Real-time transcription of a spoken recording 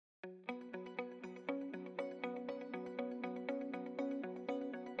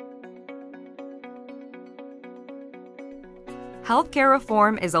Healthcare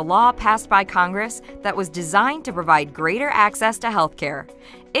reform is a law passed by Congress that was designed to provide greater access to healthcare.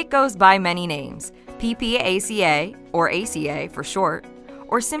 It goes by many names: PPACA, or ACA for short,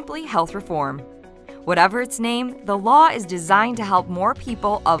 or simply health reform. Whatever its name, the law is designed to help more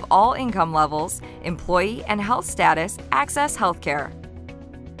people of all income levels, employee, and health status access healthcare.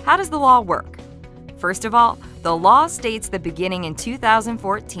 How does the law work? First of all, the law states that beginning in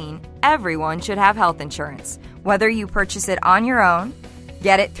 2014, everyone should have health insurance, whether you purchase it on your own,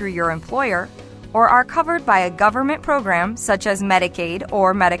 get it through your employer, or are covered by a government program such as Medicaid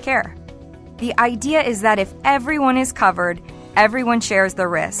or Medicare. The idea is that if everyone is covered, everyone shares the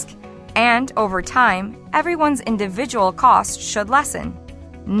risk, and over time, everyone's individual costs should lessen.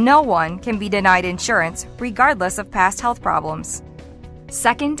 No one can be denied insurance regardless of past health problems.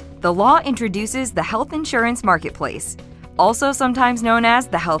 Second, the law introduces the health insurance marketplace, also sometimes known as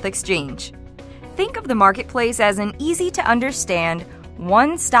the health exchange. Think of the marketplace as an easy-to-understand,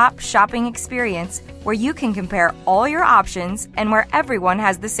 one-stop shopping experience where you can compare all your options and where everyone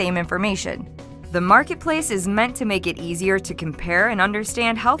has the same information. The marketplace is meant to make it easier to compare and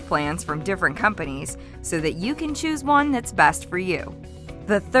understand health plans from different companies so that you can choose one that's best for you.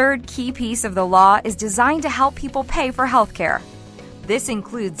 The third key piece of the law is designed to help people pay for healthcare. This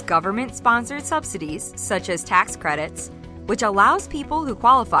includes government-sponsored subsidies, such as tax credits, which allows people who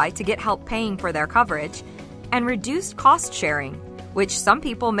qualify to get help paying for their coverage, and reduced cost sharing, which some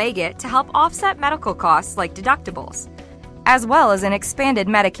people may get to help offset medical costs like deductibles, as well as an expanded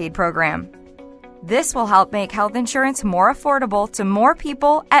Medicaid program. This will help make health insurance more affordable to more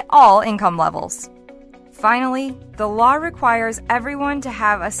people at all income levels. Finally, the law requires everyone to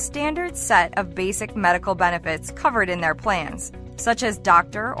have a standard set of basic medical benefits covered in their plans, such as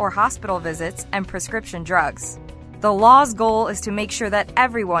doctor or hospital visits and prescription drugs. The law's goal is to make sure that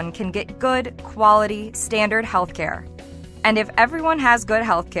everyone can get good, quality, standard health care. And if everyone has good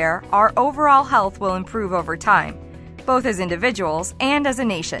health care, our overall health will improve over time, both as individuals and as a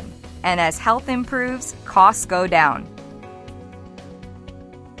nation. And as health improves, costs go down.